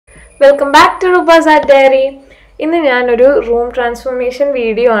Welcome back to Rupa's Art Diary. ഇന്ന് ഞാനൊരു room transformation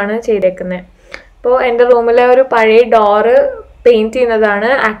video ആണ് ചെയ്തേക്കുന്നത്. അപ്പോൾ എൻ്റെ റൂമിലെ ഒരു പഴയ ഡോറ് പെയിൻറ്റ് ചെയ്യുന്നതാണ്.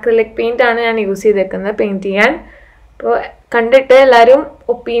 ആക്രിലിക് പെയിൻ്റ് ആണ് ഞാൻ യൂസ് ചെയ്തേക്കുന്നത് പെയിൻറ്റ് ചെയ്യാൻ. അപ്പോൾ കണ്ടിട്ട് എല്ലാവരും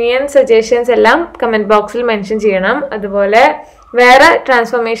ഒപ്പീനിയൻ സജഷൻസ് എല്ലാം കമൻറ്റ് ബോക്സിൽ മെൻഷൻ ചെയ്യണം. അതുപോലെ വേറെ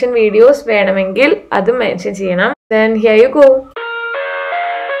ട്രാൻസ്ഫോർമേഷൻ വീഡിയോസ് വേണമെങ്കിൽ അതും മെൻഷൻ ചെയ്യണം. Then here you go.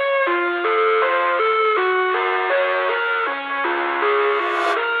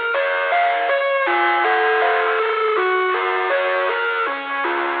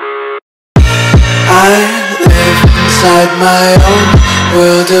 I live inside my own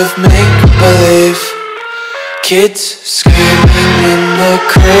world of make-believe. Kids screaming in their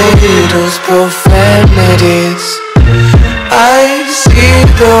cradles, profanities. I see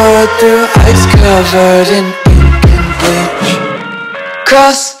the world through ice covered in ink and bleach.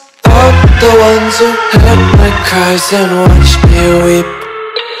 Cross out the ones who heard my cries and watched me weep.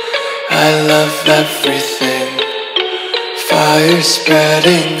 I love everything. Fire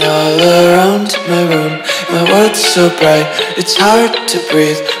spreading all around my room. My world's so bright, it's hard to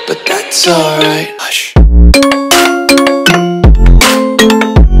breathe, but that's alright. Hush.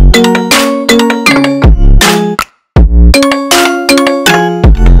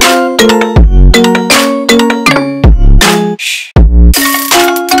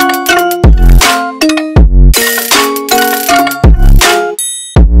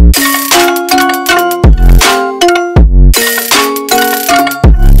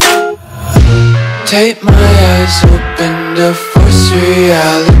 Tape my eyes open to force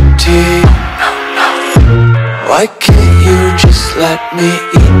reality. Why can't you just let me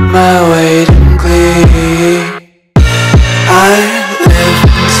eat my weight in glee? I live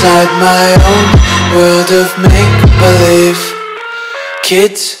inside my own world of make-believe.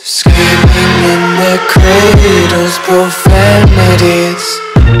 Kids screaming in their cradles, profanities.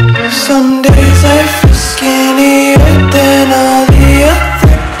 Some days I feel skinnier than all the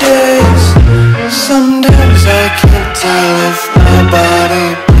other days. Sometimes I can't tell if my body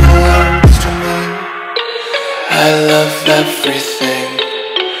belongs to me. I love everything.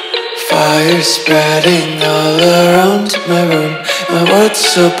 Fire spreading all around my room. My world's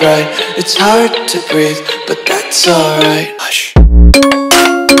so bright, it's hard to breathe, but that's alright. Hush.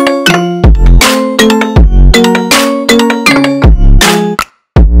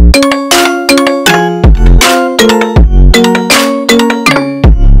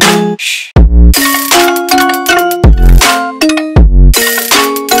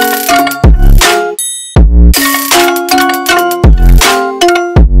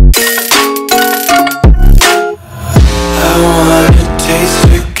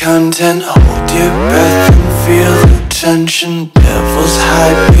 Content, hold your breath and feel the tension. Devils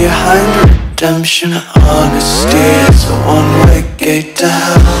hide behind redemption. Honesty is a one-way gate to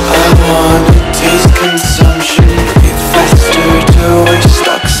hell. I wanna taste consumption. Breathe faster to waste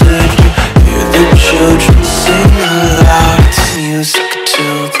oxygen. Hear the children sing aloud. It's music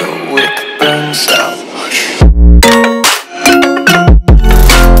till the wick burns out.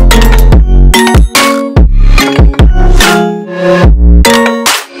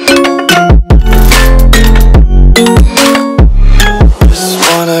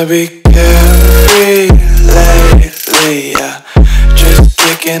 Be carefree lately, yeah. Just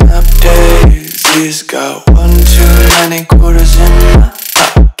picking up daisies. Got 1 too many quarters in my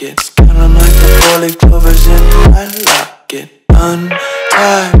pockets. Counting like the 4-leaf clovers in my locket.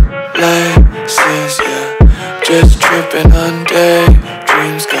 Untied laces, yeah. Just tripping on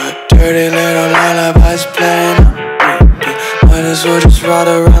daydreams. Got dirty little lullabies playing on repeat. Might as well just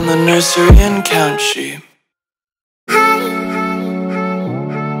ride around the nursery and count sheep.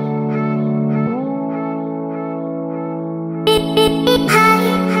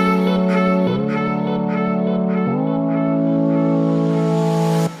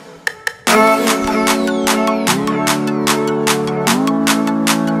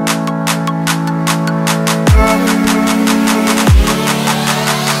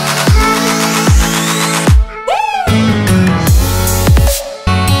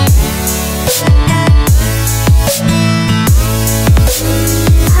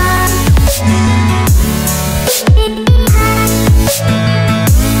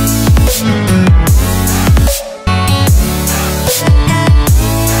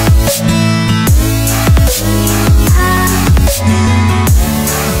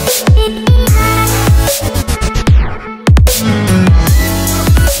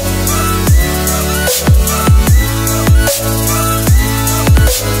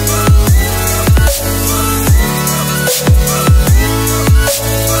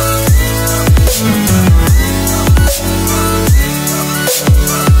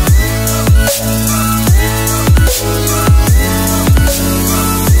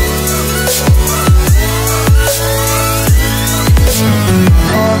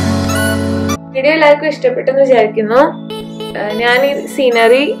 Video എല്ലാവർക്കും ഇഷ്ടപ്പെട്ടെന്ന് വിചാരിക്കുന്നു. ഞാൻ ഈ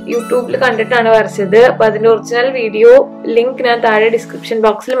scenery യൂട്യൂബിൽ കണ്ടിട്ടാണ് വരച്ചത്. അപ്പോൾ അതിൻ്റെ ഒറിജിനൽ വീഡിയോ ലിങ്ക് ഞാൻ താഴെ ഡിസ്ക്രിപ്ഷൻ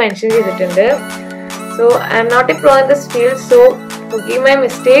ബോക്സിൽ മെൻഷൻ ചെയ്തിട്ടുണ്ട്. So I am not a pro in this field, so forgive my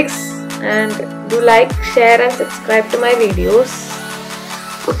mistakes and do like, share and subscribe to my videos.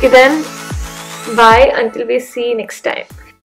 Okay then, bye until we see next time.